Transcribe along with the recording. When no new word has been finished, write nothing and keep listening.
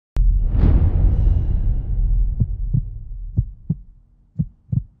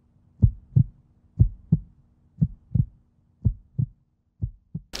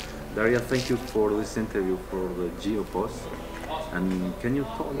Daria, thank you for this interview for the Geopost. And can you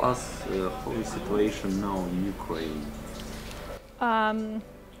tell us how the situation now in Ukraine?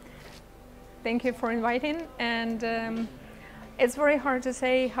 Thank you for inviting, and it's very hard to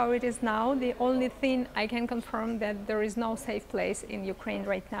say how it is now. The only thing I can confirm that there is no safe place in Ukraine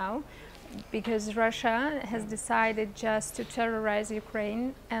right now, because Russia has decided just to terrorize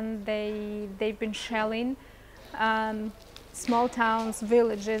Ukraine, and they've been shelling small towns,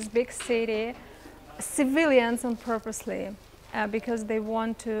 villages, big city, civilians on purposely, because they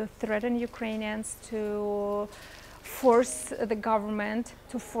want to threaten Ukrainians, to force the government,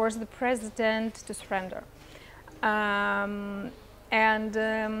 to force the president to surrender. I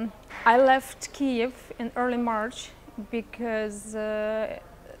left Kiev in early March because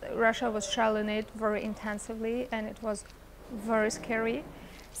Russia was shelling it very intensively, and it was very scary.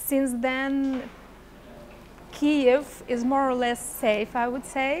 Since then, Kiev is more or less safe, I would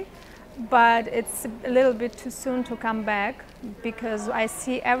say, but it's a little bit too soon to come back, because I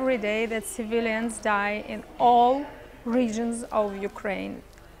see every day that civilians die in all regions of Ukraine,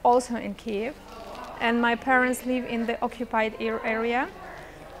 also in Kiev. And my parents live in the occupied area.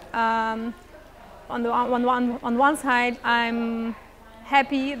 On one side, I'm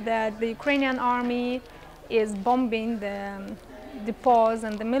happy that the Ukrainian army is bombing the depots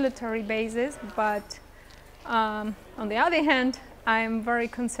and the military bases, but on the other hand, I'm very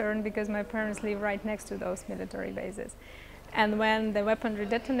concerned because my parents live right next to those military bases. And when the weaponry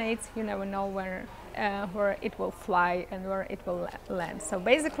detonates, you never know where it will fly and where it will land. So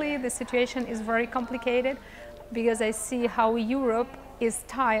basically, the situation is very complicated, because I see how Europe is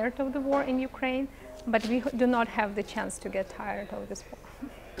tired of the war in Ukraine, but we do not have the chance to get tired of this war.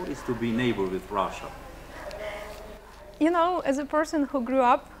 What is to be neighbor with Russia? You know, as a person who grew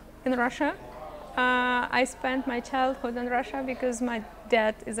up in Russia, I spent my childhood in Russia because my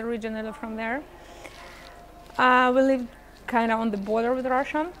dad is originally from there. We lived kind of on the border with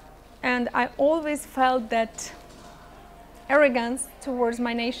Russia, and I always felt that arrogance towards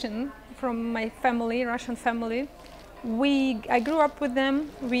my nation from my family, Russian family. I grew up with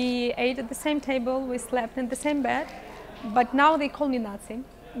them, we ate at the same table, we slept in the same bed, but now they call me Nazi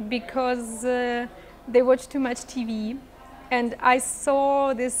because they watch too much TV, and I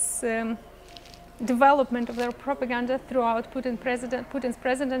saw this development of their propaganda throughout Putin's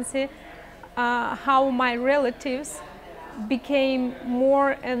presidency, how my relatives became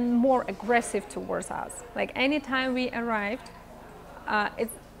more and more aggressive towards us. Like anytime we arrived,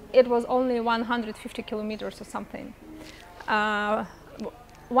 it was only 150 kilometers or something.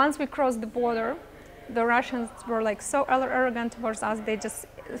 Once we crossed the border, the Russians were like so arrogant towards us.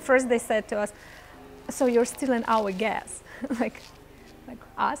 First they said to us, "So you're stealing our gas?" like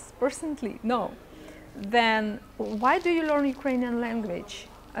us personally? No. Then why do you learn Ukrainian language?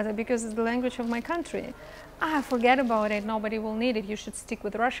 I said, because it's the language of my country. Forget about it, nobody will need it, you should stick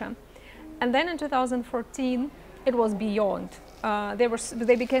with Russia. And then in 2014, it was beyond.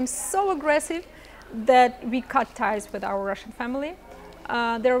 They became so aggressive that we cut ties with our Russian family.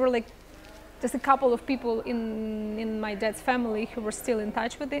 There were like just a couple of people in my dad's family who were still in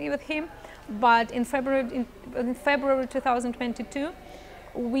touch with him. But in February 2022,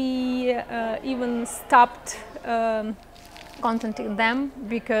 we even stopped contacting them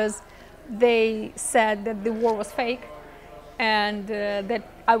because they said that the war was fake, and that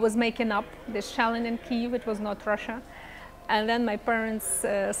I was making up this shelling in Kyiv. It was not Russia. And then my parents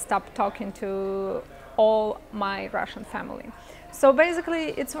stopped talking to all my Russian family. So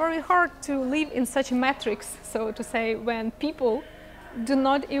basically, it's very hard to live in such a matrix, so to say, when people do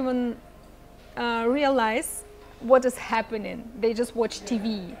not even realize what is happening. They just watch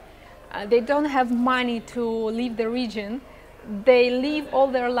TV. They don't have money to leave the region. They live all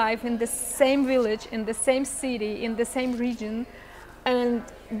their life in the same village, in the same city, in the same region, and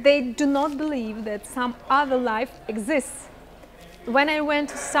they do not believe that some other life exists. When I went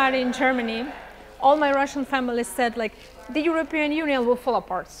to study in Germany, all my Russian family said, like, the European Union will fall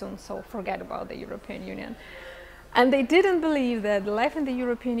apart soon, so forget about the European Union. And they didn't believe that life in the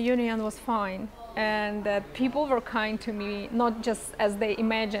European Union was fine, and that people were kind to me, not just as they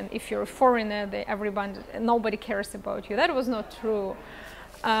imagine. If you're a foreigner, nobody cares about you. That was not true.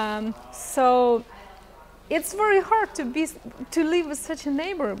 So it's very hard to live with such a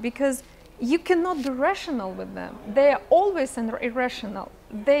neighbor, because you cannot be rational with them. They are always irrational.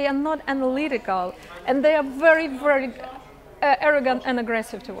 They are not analytical, and they are very, very arrogant and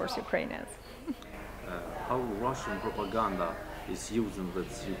aggressive towards Ukrainians. How Russian propaganda is using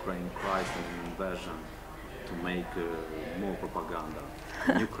this Ukraine crisis and invasion to make more propaganda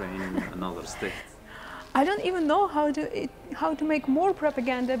in Ukraine and other states? I don't even know how to make more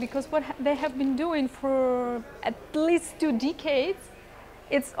propaganda, because what they have been doing for at least 2 decades,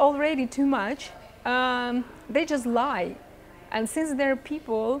 it's already too much. They just lie, and since their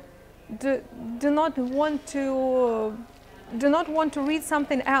people do not want to read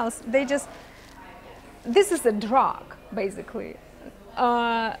something else, they just, this is a drug basically.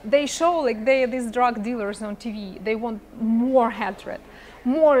 They show like these drug dealers on TV. They want more hatred,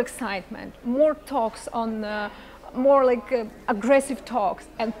 more excitement, more talks on, more like aggressive talks,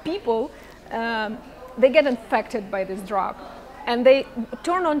 and people, they get infected by this drug, and they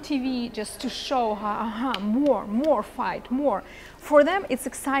turn on TV just to show more fight, more. For them it's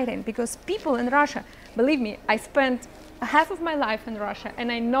exciting, because people in Russia, believe me, I spent half of my life in Russia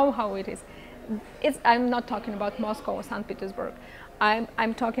and I know how it is. I'm not talking about Moscow or St. Petersburg.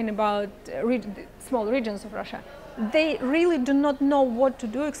 I'm talking about small regions of Russia. They really do not know what to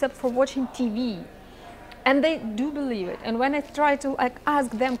do except for watching TV. And they do believe it. And when I try to ask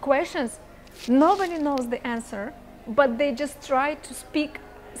them questions, nobody knows the answer, but they just try to speak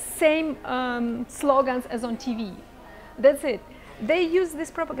same slogans as on TV. That's it. They use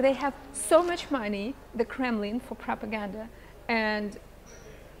this propaganda. They have so much money, the Kremlin, for propaganda, and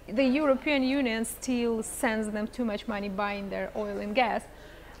the European Union still sends them too much money buying their oil and gas,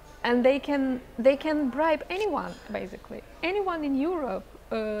 and they can bribe anyone, basically anyone in Europe,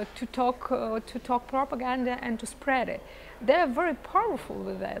 to talk propaganda and to spread it. They are very powerful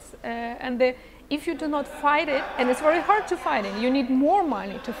with this, and if you do not fight it, and it's very hard to fight it, you need more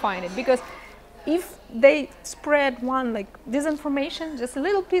money to fight it, because if they spread one like disinformation, just a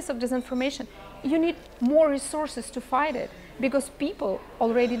little piece of disinformation, you need more resources to fight it, because people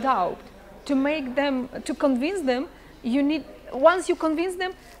already doubt. To convince them, you need, once you convince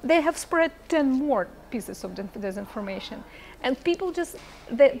them, they have spread 10 more pieces of disinformation, and people just,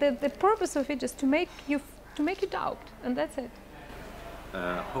 the purpose of it is to make you doubt, and that's it.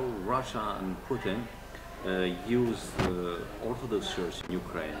 How Russia and Putin use the Orthodox Church in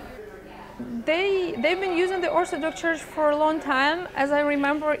Ukraine? They've been using the Orthodox Church for a long time. As I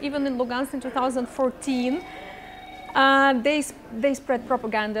remember, even in Lugansk in 2014, they spread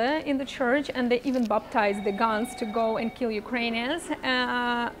propaganda in the church, and they even baptized the guns to go and kill Ukrainians.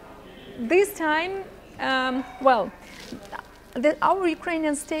 This time, our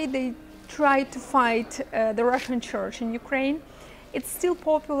Ukrainian state, they tried to fight the Russian church in Ukraine. It's still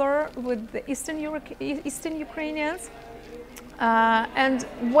popular with the Eastern Ukrainians. And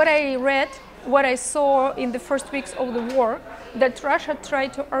what I read, what I saw in the first weeks of the war, that Russia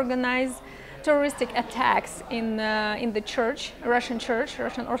tried to organize terroristic attacks in the church, Russian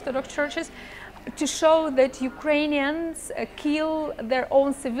Orthodox churches, to show that Ukrainians kill their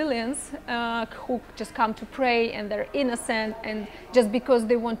own civilians who just come to pray, and they're innocent, and just because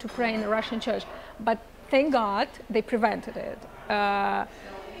they want to pray in the Russian church. But thank God they prevented it,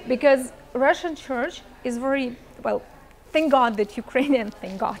 because Russian church is very, well, thank God that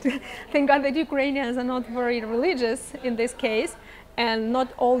thank God that Ukrainians are not very religious in this case, and not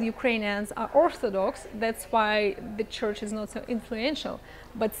all Ukrainians are Orthodox. That's why the church is not so influential.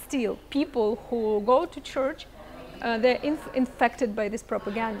 But still, people who go to church, they're infected by this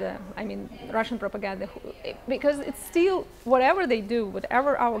propaganda, I mean Russian propaganda, because it's still, whatever they do,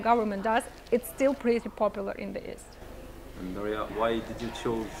 whatever our government does, it's still pretty popular in the East. And Darija, why did you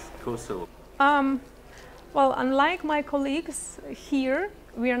choose Kosovo? Well, unlike my colleagues here,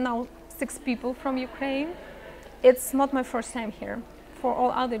 we are now 6 people from Ukraine. It's not my first time here. For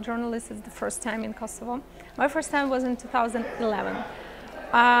all other journalists, it's the first time in Kosovo. My first time was in 2011.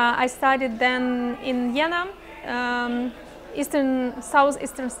 I studied then in Vienna,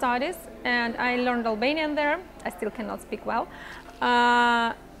 Southeastern Studies, and I learned Albanian there. I still cannot speak well.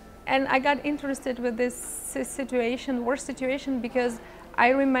 And I got interested with this situation, war situation, because I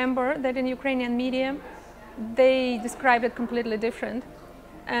remember that in Ukrainian media, they described it completely different,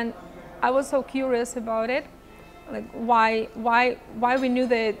 and I was so curious about it, like why we knew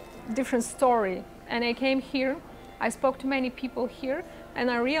the different story. And I came here, I spoke to many people here, and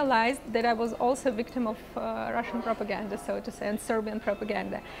I realized that I was also a victim of Russian propaganda, so to say, and Serbian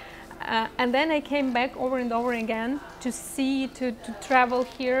propaganda. And then I came back over and over again to travel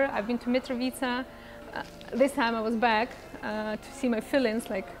here. I've been to Mitrovica. This time I was back to see my feelings,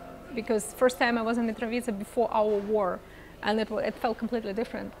 like, because first time I was in Mitrovica before our war, and it felt completely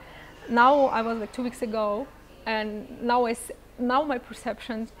different. Now I was like 2 weeks ago, and now my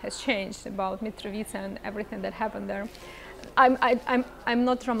perception has changed about Mitrovica and everything that happened there. I'm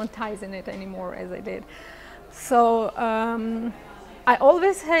not romanticizing it anymore as I did. So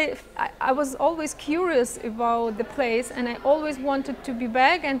I was always curious about the place, and I always wanted to be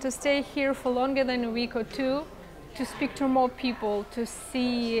back and to stay here for longer than a week or two, to speak to more people, to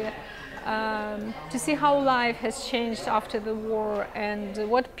see how life has changed after the war and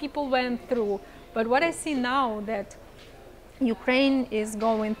what people went through. But what I see now, that Ukraine is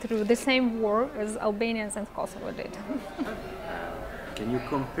going through the same war as Albanians and Kosovo did. Can you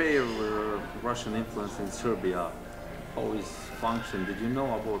compare Russian influence in Serbia? How is function? Did you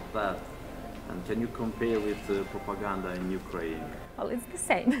know about that? And can you compare with propaganda in Ukraine? Well, it's the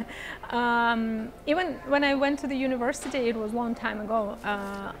same. Even when I went to the university, it was a long time ago.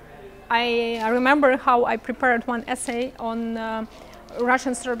 I remember how I prepared one essay on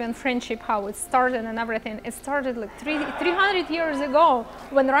Russian-Serbian friendship, how it started and everything. It started like 300 years ago,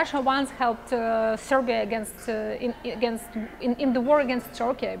 when Russia once helped Serbia in the war against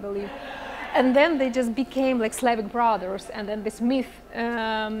Turkey, I believe. And then they just became like Slavic brothers, and then this myth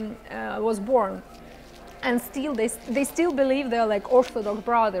was born. And still, they still believe they're like Orthodox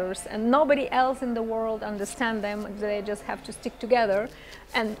brothers, and nobody else in the world understands them. They just have to stick together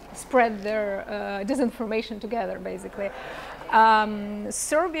and spread their disinformation together, basically.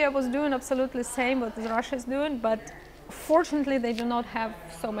 Serbia was doing absolutely the same what Russia is doing, but fortunately they do not have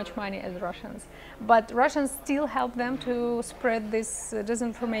so much money as Russians. But Russians still help them to spread this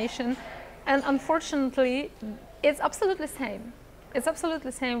disinformation. And unfortunately, it's absolutely the same. It's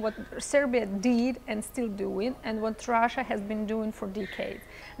absolutely the same what Serbia did and still doing, and what Russia has been doing for decades.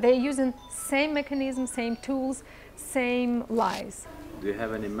 They're using same mechanisms, same tools, same lies. Do you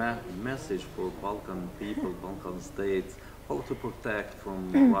have any message for Balkan people, Balkan states, how to protect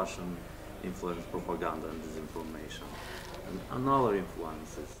from Russian influence, propaganda and disinformation, and other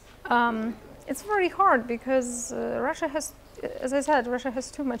influences? It's very hard because Russia has, as I said, Russia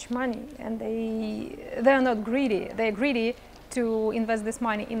has too much money, and they are not greedy. They're greedy to invest this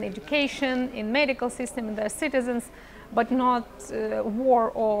money in education, in medical system, in their citizens, but not war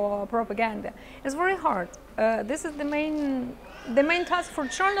or propaganda. It's very hard. This is the main task for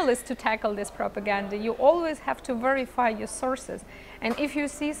journalists, to tackle this propaganda. You always have to verify your sources, and if you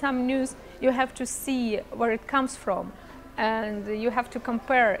see some news, you have to see where it comes from, and you have to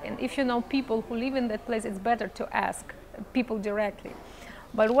compare. And if you know people who live in that place, it's better to ask people directly.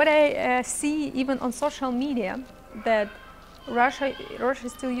 But what I see even on social media, that Russia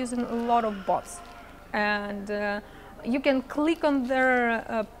is still using a lot of bots, and you can click on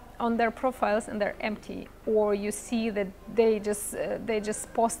their profiles and they're empty, or you see that they just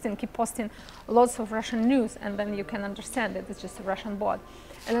keep posting lots of Russian news, and then you can understand that it's just a Russian bot.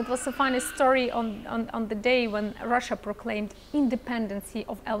 And it was a funny story on the day when Russia proclaimed independency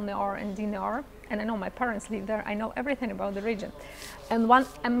of LNR and DNR. And I know my parents live there, I know everything about the region. And one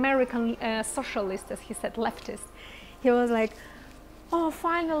American socialist, as he said, leftist, he was like, oh,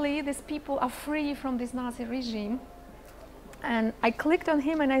 finally these people are free from this Nazi regime. And I clicked on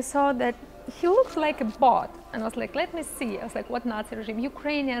him and I saw that he looked like a bot. And I was like, let me see. I was like, what Nazi regime?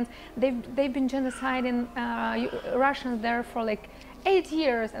 Ukrainians, they've been genociding Russians there for like 8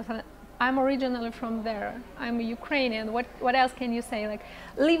 years. I thought, I'm originally from there. I'm a Ukrainian. What else can you say? Like,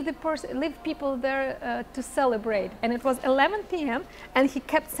 leave people there to celebrate. And it was 11 p.m. and he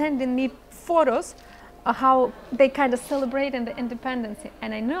kept sending me photos of how they kind of celebrate in the independence.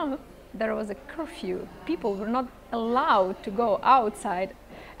 And I know there was a curfew. People were not allowed to go outside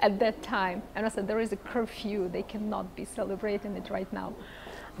at that time. And I said, there is a curfew. They cannot be celebrating it right now.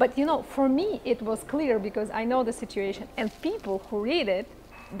 But you know, for me, it was clear because I know the situation. And people who read it,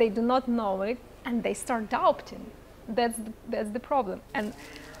 they do not know it, and they start doubting. That's the problem. And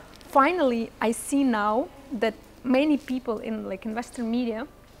finally, I see now that many people in Western media,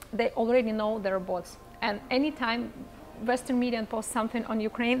 they already know there are bots. And anytime Western media posts something on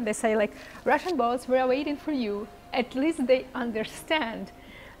Ukraine, they say like, Russian bots, we are waiting for you. At least they understand.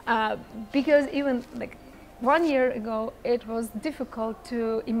 Because even like 1 year ago, it was difficult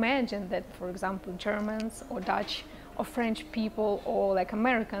to imagine that, for example, Germans or Dutch or French people or like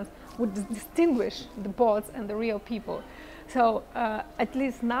Americans would distinguish the bots and the real people. So at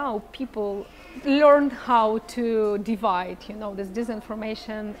least now people learned how to divide, you know, this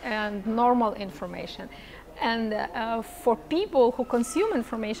disinformation and normal information. And for people who consume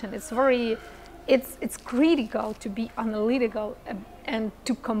information, it's critical to be analytical and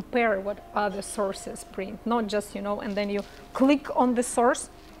to compare what other sources print, not just, you know, and then you click on the source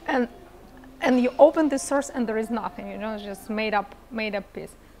and you open the source and there is nothing, you know, it's just made up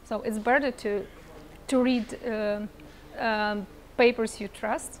piece. So it's better to read papers you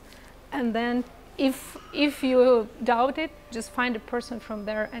trust, and then if you doubt it, just find a person from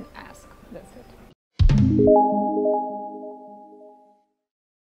there and ask. That's it.